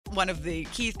One of the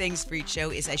key things for each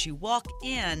show is as you walk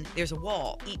in, there's a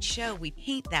wall. Each show, we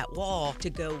paint that wall to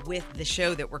go with the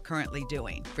show that we're currently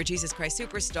doing. For Jesus Christ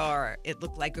Superstar, it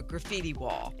looked like a graffiti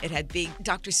wall. It had big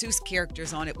Dr. Seuss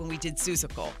characters on it when we did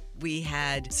Seussical. We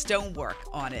had stonework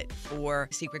on it for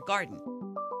Secret Garden.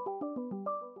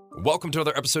 Welcome to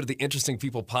another episode of the Interesting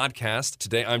People Podcast.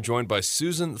 Today I'm joined by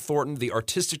Susan Thornton, the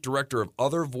Artistic Director of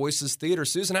Other Voices Theater.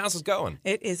 Susan, how's it going?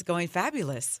 It is going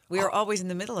fabulous. We are always in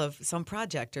the middle of some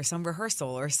project or some rehearsal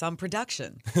or some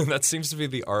production. That seems to be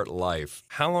the art life.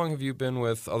 How long have you been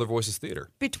with Other Voices Theater?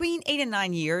 Between 8 and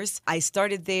 9 years. I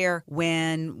started there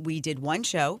when we did one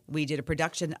show. We did a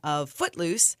production of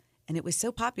Footloose. And it was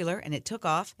so popular and it took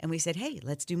off. And we said, hey,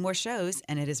 let's do more shows.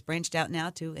 And it has branched out now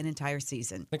to an entire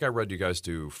season. I think I read you guys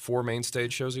do 4 main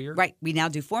stage shows a year? Right. We now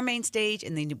do 4 main stage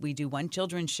and then we do 1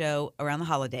 children's show around the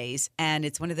holidays. And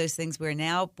it's one of those things where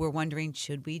now we're wondering,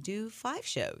 should we do 5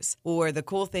 shows? Or the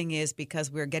cool thing is because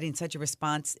we're getting such a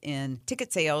response in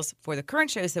ticket sales for the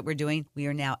current shows that we're doing, we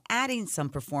are now adding some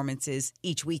performances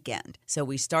each weekend. So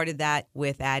we started that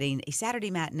with adding a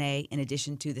Saturday matinee in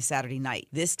addition to the Saturday night.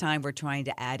 This time we're trying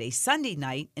to add a Sunday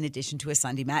night in addition to a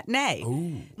Sunday matinee.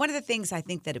 Ooh. One of the things I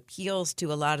think that appeals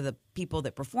to a lot of the people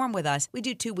that perform with us, we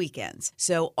do 2 weekends.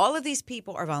 So all of these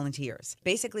people are volunteers.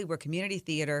 Basically, we're community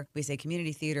theater. We say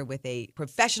community theater with a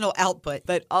professional output,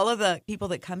 but all of the people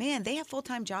that come in, they have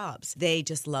full-time jobs. They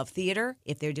just love theater.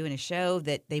 If they're doing a show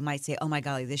that they might say, oh my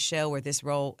golly, this show or this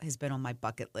role has been on my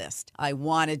bucket list. I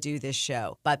want to do this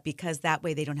show. But because that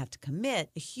way they don't have to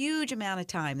commit a huge amount of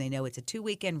time, they know it's a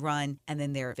 2-weekend run and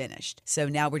then they're finished. So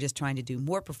now we're just trying to do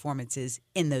more performances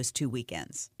in those 2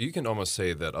 weekends. You can almost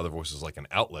say that Other Voices is like an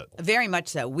outlet. Very much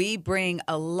so. We bring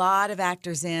a lot of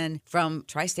actors in from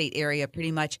tri-state area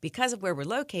pretty much because of where we're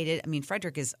located. I mean,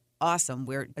 Frederick is awesome.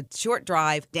 We're a short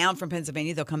drive down from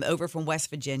Pennsylvania. They'll come over from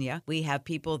West Virginia. We have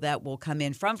people that will come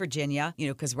in from Virginia,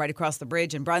 because right across the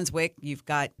bridge in Brunswick, you've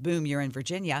got, boom, you're in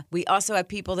Virginia. We also have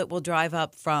people that will drive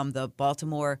up from the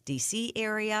Baltimore, D.C.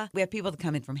 area. We have people that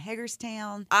come in from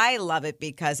Hagerstown. I love it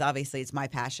because obviously it's my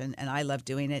passion and I love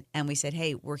doing it. And we said,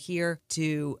 hey, we're here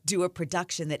to do a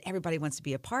production that everybody wants to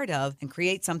be a part of and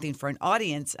create something for an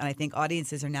audience. And I think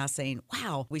audiences are now saying,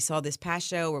 wow, we saw this past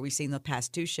show or we've seen the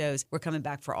past 2 shows. We're coming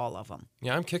back for all of them.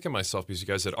 Yeah, I'm kicking myself because you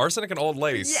guys said Arsenic and Old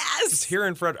Lace. Yes! Just here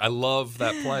in Frederick. I love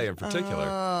that play in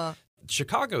particular.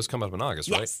 Chicago's coming up in August,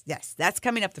 right? Yes. That's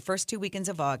coming up the first 2 weekends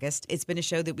of August. It's been a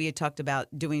show that we had talked about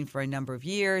doing for a number of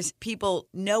years. People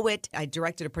know it. I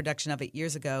directed a production of it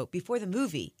years ago before the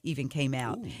movie even came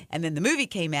out. Ooh. And then the movie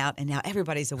came out, and now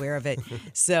everybody's aware of it.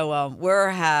 So we're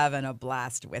having a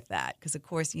blast with that because, of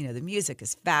course, the music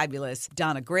is fabulous.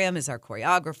 Donna Grimm is our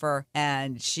choreographer,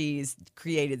 and she's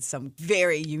created some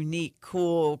very unique,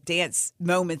 cool dance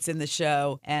moments in the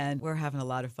show, and we're having a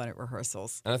lot of fun at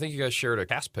rehearsals. And I think you guys shared a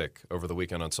cast pic over the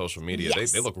weekend on social media.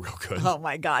 Yes. They look real good. Oh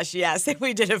my gosh, yes.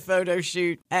 We did a photo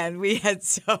shoot and we had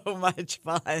so much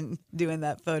fun doing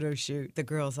that photo shoot. The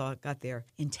girls all got their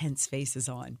intense faces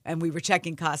on and we were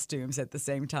checking costumes at the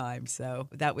same time. So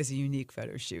that was a unique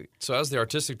photo shoot. So as the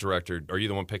artistic director, are you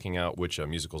the one picking out which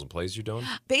musicals and plays you're doing?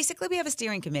 Basically, we have a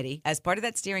steering committee. As part of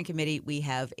that steering committee, we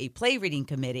have a play reading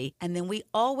committee. And then we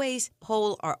always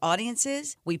poll our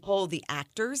audiences. We poll the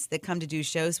actors that come to do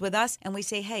shows with us. And we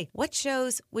say, hey, what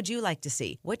shows would you like to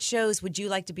see? What shows would you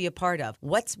like to be a part of?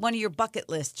 What's one of your bucket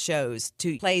list shows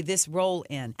to play this role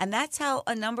in? And that's how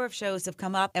a number of shows have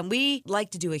come up. And we like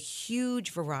to do a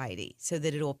huge variety so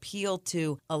that it'll appeal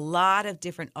to a lot of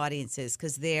different audiences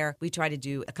because there we try to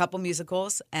do a couple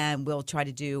musicals and we'll try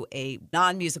to do a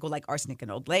non-musical like Arsenic and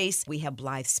Old Lace. We have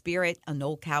Blithe Spirit, a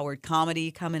Noel Coward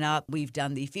comedy coming up. We've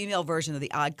done the female version of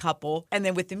The Odd Couple. And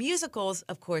then with the musicals,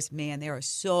 of course, man, there are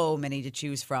so many to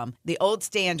choose from. The old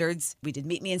standards, we did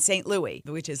Meet Me in St. Louis,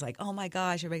 which is like, oh my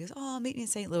gosh, everybody goes, oh, Meet Me in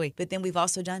St. Louis. But then we've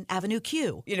also done Avenue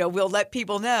Q. We'll let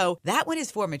people know that one is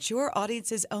for mature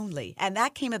audiences only. And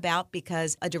that came about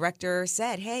because a director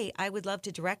said, hey, I would love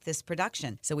to direct this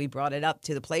production. So we brought it up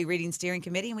to the play reading steering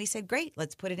committee and we said, great,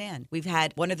 let's put it in. We've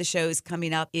had one of the shows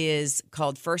coming up is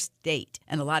called First Date.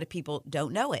 And a lot of people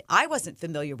don't know it. I wasn't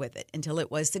familiar with it until it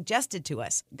was suggested to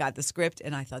us. Got the script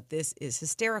and I thought this is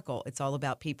hysterical. It's all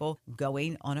about people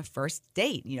going on a first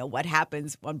date. What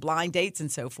happens on blind dates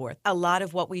and so forth. A lot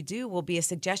of what we do will be a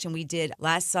suggestion. We did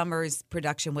last summer's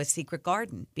production with Secret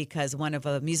Garden because one of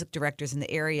the music directors in the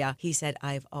area, he said,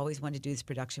 I've always wanted to do this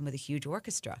production with a huge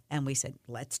orchestra. And we said,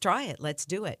 let's try it. Let's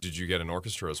do it. Did you get an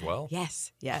orchestra as well?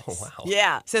 Yes. Oh, wow.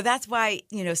 Yeah. So that's why,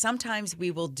 sometimes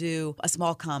we will do a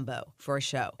small combo for a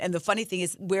show. And the funny thing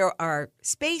is where our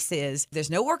space is, there's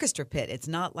no orchestra pit. It's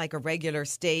not like a regular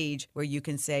stage where you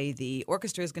can say the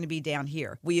orchestra is going to be down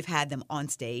here. We've had them on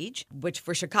stage, which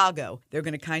for Chicago Chicago. They're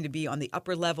going to kind of be on the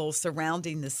upper level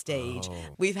surrounding the stage. Oh.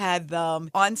 We've had them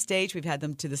on stage. We've had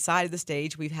them to the side of the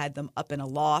stage. We've had them up in a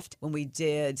loft. When we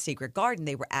did Secret Garden,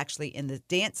 they were actually in the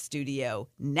dance studio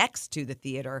next to the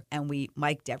theater, and we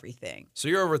mic'd everything. So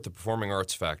you're over at the Performing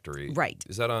Arts Factory. Right.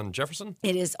 Is that on Jefferson?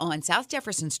 It is on South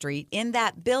Jefferson Street. In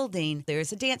that building,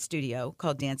 there's a dance studio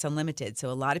called Dance Unlimited. So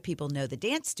a lot of people know the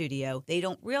dance studio. They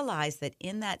don't realize that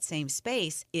in that same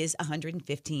space is a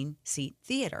 115-seat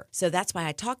theater. So that's why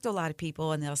I talk to a lot of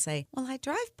people, and they'll say, well, I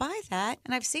drive by that,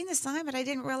 and I've seen the sign, but I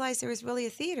didn't realize there was really a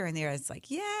theater in there. It's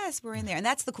like, yes, we're in there. And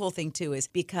that's the cool thing, too, is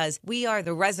because we are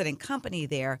the resident company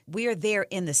there, we are there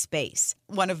in the space.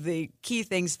 One of the key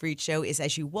things for each show is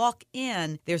as you walk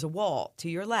in, there's a wall to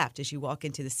your left as you walk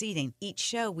into the seating. Each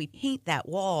show, we paint that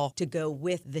wall to go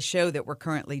with the show that we're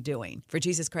currently doing. For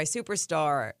Jesus Christ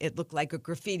Superstar, it looked like a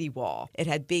graffiti wall. It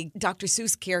had big Dr.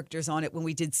 Seuss characters on it when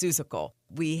we did Seussical.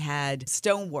 We had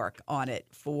stonework on it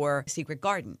for Secret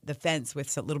Garden, the fence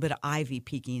with a little bit of ivy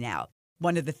peeking out.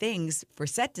 One of the things for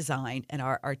set design, and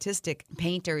our artistic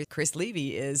painter, Chris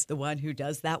Levy, is the one who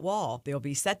does that wall. There'll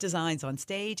be set designs on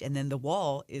stage, and then the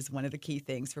wall is one of the key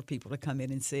things for people to come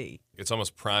in and see. It's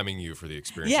almost priming you for the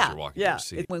experience as you're walking through the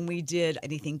seat. When we did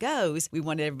Anything Goes, we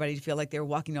wanted everybody to feel like they were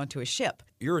walking onto a ship.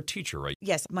 You're a teacher, right?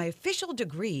 Yes, my official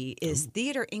degree is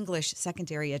Theater English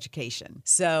Secondary Education.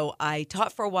 So I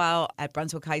taught for a while at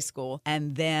Brunswick High School,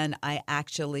 and then I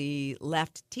actually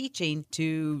left teaching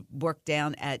to work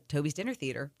down at Toby's Dinner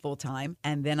Theater full-time.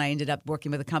 And then I ended up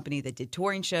working with a company that did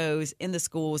touring shows in the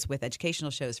schools with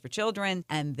educational shows for children,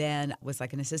 and then was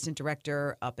like an assistant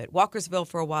director up at Walkersville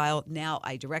for a while. Now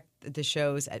I direct the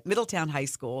shows at Middletown High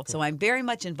School. So I'm very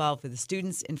much involved with the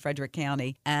students in Frederick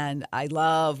County, and I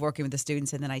love working with the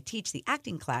students. And then I teach the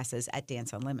acting classes at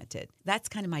Dance Unlimited. That's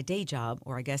kind of my day job,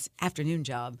 or I guess afternoon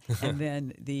job. And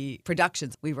then the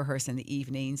productions, we rehearse in the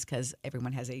evenings because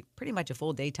everyone has pretty much a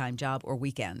full daytime job or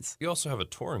weekends. You also have a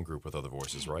touring group with other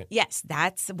voices, right? Yes,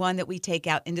 that's one that we take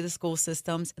out into the school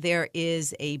systems. There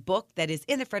is a book that is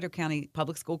in the Frederick County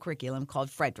Public School curriculum called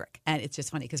Frederick. And it's just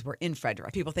funny because we're in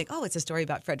Frederick. People think, oh, it's a story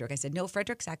about Frederick. I said, no,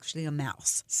 Frederick's actually a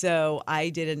mouse. So I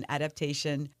did an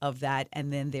adaptation of that.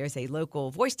 And then there's a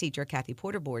local voice teacher, Kathy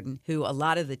Porter Borden, who a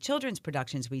lot of the children's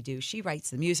productions we do, she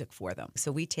writes the music for them.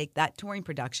 So we take that touring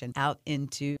production out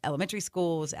into elementary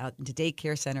schools, out into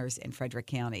daycare centers in Frederick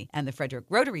County. And the Frederick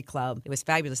Rotary Club, it was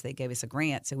fabulous. They gave us a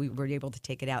grant, so we were able to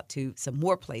take it out to some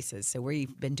more places. So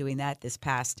we've been doing that this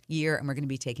past year, and we're going to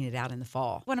be taking it out in the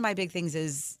fall. One of my big things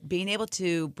is being able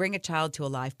to bring a child to a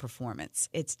live performance.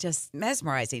 It's just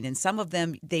mesmerizing. And some of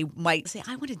them, they might say,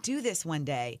 I want to do this one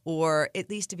day, or at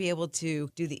least to be able to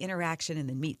do the interaction and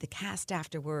then meet the cast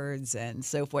afterwards and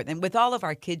so forth. And with all of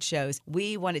our kids shows,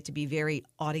 we want it to be very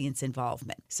audience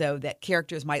involvement, so that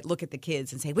characters might look at the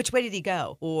kids and say, which way did he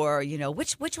go? Or,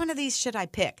 which one of these should I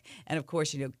pick? And of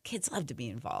course, kids love to be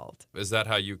involved. Is that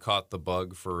how you caught the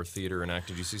bug for theater and act?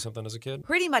 Did you see something as a kid?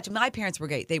 Pretty much. My parents were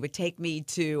great. They would take me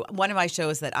to one of my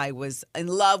shows that I was in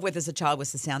love with as a child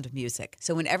was The Sound of Music.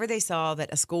 So whenever they saw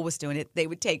that a school was doing it, they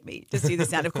would take me to see The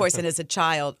Sound. Of course, and as a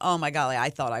child, oh my golly, I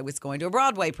thought I was going to a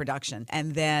Broadway production.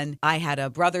 And then I had a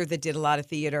brother that did a lot of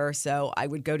theater, so I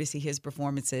would go to see his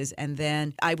performances. And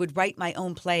then I would write my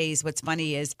own plays. What's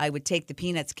funny is I would take the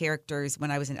Peanuts characters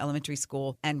when I was in elementary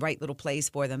school and write little plays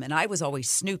for them. And I was always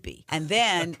Snoopy. And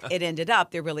then it ended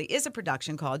up, there really is a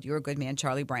production called You're a Good Man,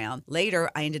 Charlie Brown. Later,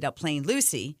 I ended up playing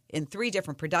Lucy in 3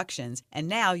 different productions. And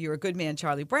now You're a Good Man,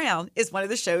 Charlie Brown is one of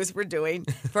the shows we're doing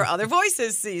for Other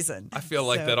Voices season. I feel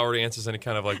like that already answers any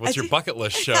kind of what's your bucket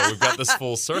list show? We've got this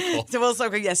full circle. It's a full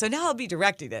circle, yeah. So now I'll be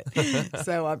directing it.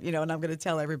 So, and I'm going to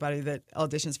tell everybody that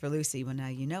auditions for Lucy, well,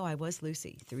 now I was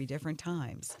Lucy 3 different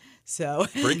times. So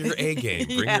bring your A game.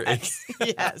 Bring your A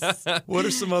game. Yes. What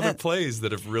are some other plays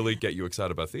that have really get you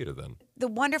excited about theater then? The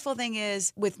wonderful thing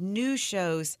is with new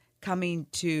shows coming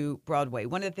to Broadway.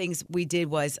 One of the things we did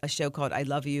was a show called I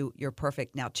Love You, You're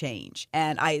Perfect, Now Change.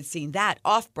 And I had seen that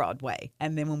off Broadway.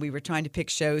 And then when we were trying to pick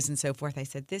shows and so forth, I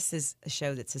said, this is a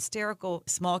show that's hysterical,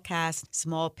 small cast,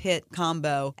 small pit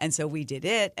combo. And so we did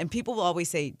it. And people will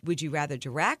always say, would you rather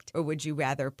direct or would you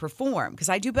rather perform? Because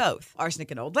I do both.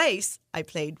 Arsenic and Old Lace, I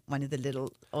played one of the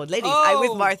little old ladies. I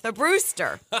was Martha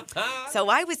Brewster. So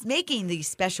I was making the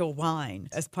special wine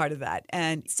as part of that.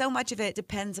 And so much of it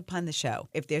depends upon the show.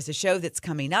 If there's a show that's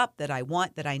coming up that I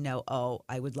want, that I know,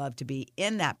 I would love to be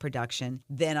in that production,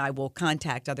 then I will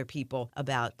contact other people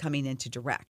about coming in to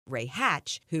direct. Ray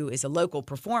Hatch, who is a local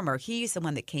performer, he's the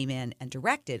one that came in and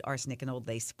directed Arsenic and Old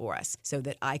Lace for us so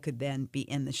that I could then be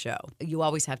in the show. You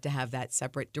always have to have that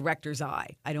separate director's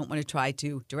eye. I don't want to try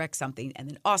to direct something and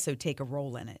then also take a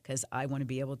role in it because I want to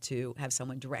be able to have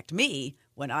someone direct me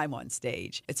when I'm on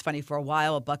stage. It's funny, for a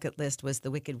while, a bucket list was The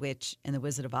Wicked Witch and The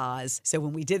Wizard of Oz. So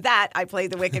when we did that, I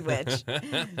played The Wicked Witch.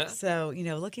 So,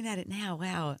 looking at it now,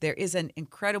 wow, there is an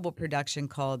incredible production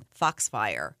called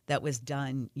Foxfire that was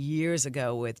done years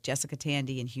ago with Jessica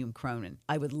Tandy and Hume Cronin.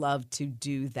 I would love to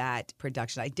do that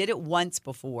production. I did it once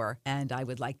before, and I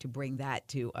would like to bring that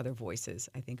to Other Voices.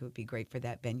 I think it would be great for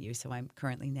that venue. So I'm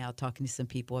currently now talking to some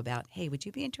people about, hey, would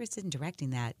you be interested in directing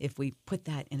that if we put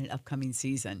that in an upcoming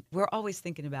season? We're always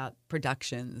thinking about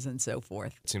productions and so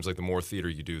forth. It seems like the more theater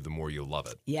you do, the more you'll love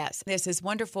it. Yes. There's this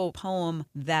wonderful poem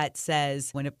that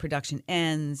says when a production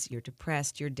ends, you're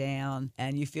depressed, you're down,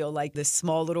 and you feel like this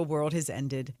small little world has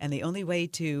ended. And the only way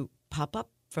to pop up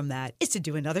from that is to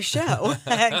do another show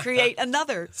and create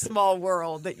another small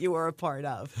world that you are a part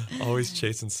of. Always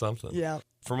chasing something. Yeah.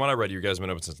 From what I read, you guys have been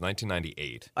open since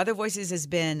 1998. Other Voices has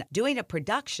been doing a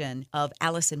production of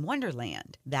Alice in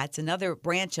Wonderland. That's another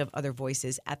branch of Other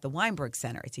Voices at the Weinberg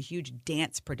Center. It's a huge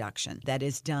dance production that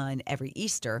is done every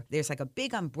Easter. There's like a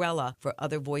big umbrella for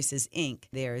Other Voices, Inc.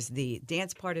 There's the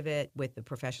dance part of it with the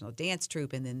professional dance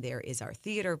troupe, and then there is our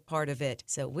theater part of it.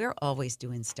 So we're always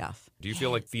doing stuff. Do you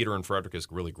feel like theater in Frederick is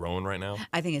really growing right now?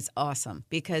 I think it's awesome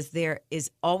because there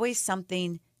is always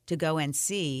something to go and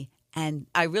see. And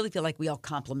I really feel like we all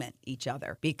complement each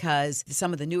other because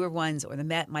some of the newer ones or the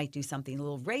Met might do something a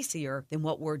little racier than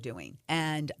what we're doing.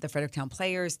 And the Fredericktown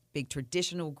Players, big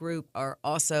traditional group, are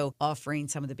also offering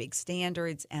some of the big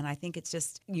standards. And I think it's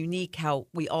just unique how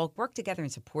we all work together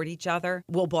and support each other.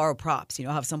 We'll borrow props.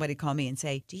 I'll have somebody call me and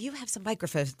say, do you have some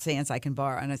microphone stands I can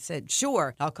borrow? And I said,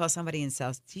 sure. I'll call somebody and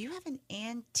say, do you have an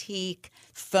antique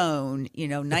phone,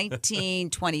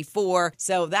 1924?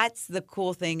 So that's the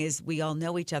cool thing is we all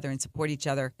know each other and support each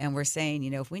other. And we're saying,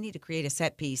 if we need to create a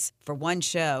set piece for one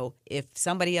show, if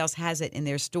somebody else has it in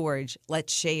their storage,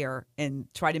 let's share and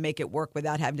try to make it work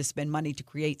without having to spend money to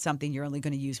create something you're only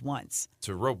going to use once.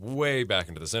 To rope way back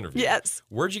into this interview. Yes.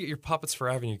 Where'd you get your puppets for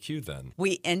Avenue Q then?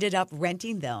 We ended up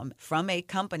renting them from a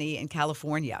company in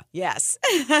California. Yes.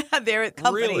 There are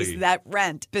companies that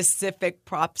rent specific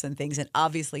props and things. And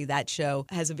obviously that show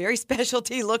has a very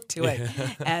specialty look to it.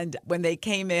 And when they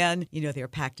came in, they were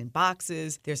packed in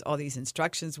boxes. There's all these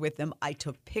instructions with them. I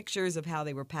took pictures of how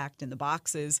they were packed in the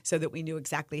boxes so that we knew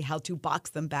exactly how to box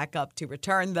them back up to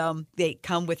return them. They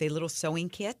come with a little sewing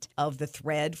kit of the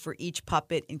thread for each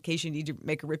puppet in case you need to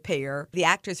make a repair. The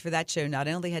actors for that show not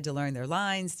only had to learn their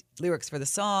lines, lyrics for the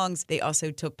songs, they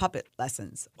also took puppet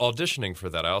lessons. Auditioning for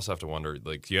that, I also have to wonder,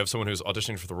 do you have someone who's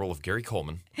auditioning for the role of Gary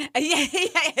Coleman? Yeah,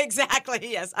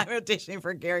 exactly. Yes, I'm auditioning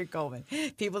for Gary Coleman.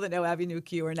 People that know Avenue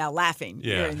Q are now laughing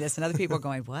hearing this, and other people are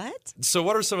going, what? So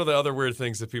what are some of the other weird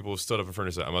things that people have stood up in front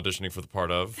of you and said, I'm auditioning for the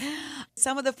part of?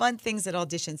 Some of the fun things at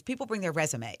auditions, people bring their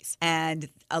resumes. And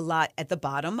a lot at the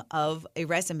bottom of a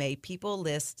resume, people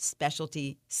list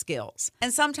specialty skills.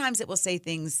 And sometimes it will say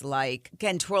things like,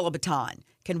 can twirl a baton,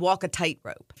 can walk a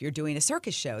tightrope. If you're doing a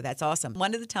circus show, that's awesome.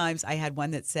 One of the times I had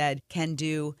one that said, can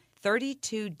do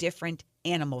 32 different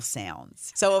animal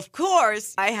sounds. So, of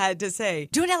course, I had to say,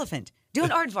 do an elephant. Do an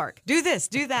aardvark. Do this,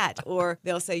 do that. Or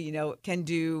they'll say, can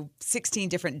do 16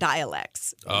 different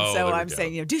dialects. Oh, so I'm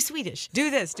saying, do Swedish,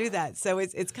 do this, do that. So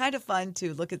it's kind of fun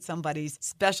to look at somebody's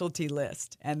specialty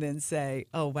list and then say,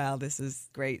 oh, wow, this is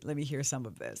great. Let me hear some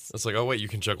of this. It's like, oh, wait, you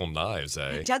can juggle knives,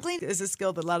 eh? Juggling is a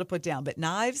skill that a lot of put down. But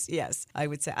knives, yes, I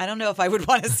would say. I don't know if I would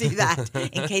want to see that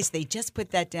in case they just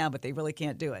put that down, but they really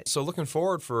can't do it. So looking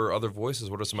forward for Other Voices,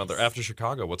 what are some other, after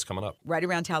Chicago, what's coming up? Right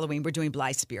around Halloween, we're doing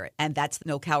Bly Spirit. And that's the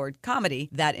No Coward comedy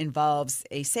that involves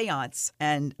a seance,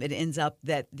 and it ends up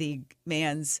that the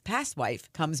man's past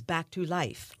wife comes back to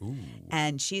life. Ooh.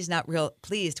 And she's not real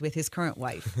pleased with his current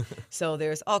wife. So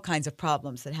there's all kinds of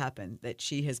problems that happen that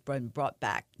she has been brought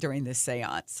back during this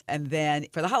seance. And then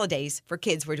for the holidays, for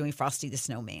kids, we're doing Frosty the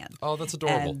Snowman. Oh, that's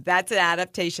adorable. And that's an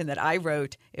adaptation that I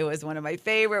wrote. It was one of my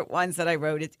favorite ones that I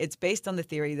wrote. It's based on the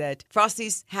theory that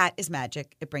Frosty's hat is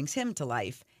magic. It brings him to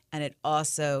life. And it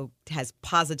also has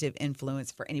positive influence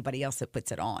for anybody else that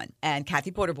puts it on. And Kathy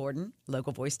Porter-Borden,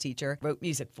 local voice teacher, wrote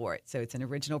music for it. So it's an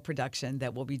original production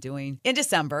that we'll be doing in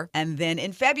December. And then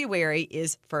in February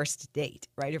is First Date,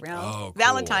 right around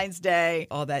Valentine's Day.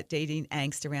 All that dating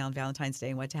angst around Valentine's Day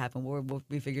and what to happen.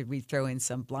 We figured we'd throw in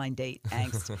some blind date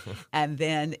angst. And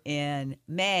then in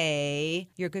May,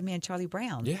 Your Good Man, Charlie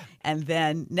Brown. Yeah. And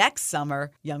then next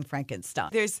summer, Young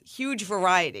Frankenstein. There's huge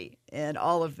variety in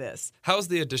all of this. How's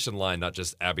the audition line, not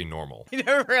just Abby Normal?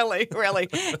 Really.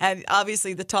 And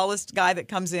obviously the tallest guy that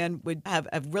comes in would have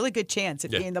a really good chance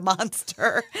at being the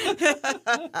monster.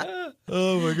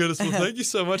 Oh, my goodness. Well, thank you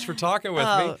so much for talking with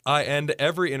me. I end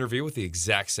every interview with the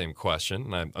exact same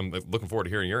question, and I'm looking forward to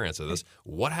hearing your answer to this.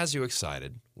 What has you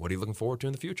excited? What are you looking forward to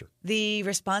in the future? The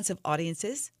response of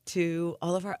audiences to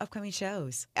all of our upcoming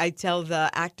shows. I tell the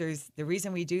actors the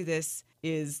reason we do this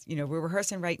is, we're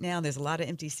rehearsing right now. There's a lot of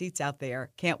empty seats out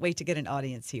there. Can't wait to get an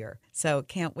audience here. So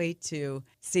can't wait to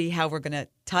see how we're going to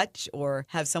touch or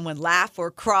have someone laugh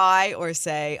or cry or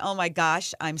say, oh my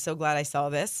gosh, I'm so glad I saw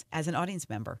this as an audience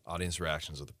member. Audience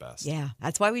reactions are the best. Yeah,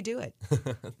 that's why we do it.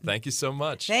 Thank you so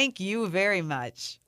much. Thank you very much.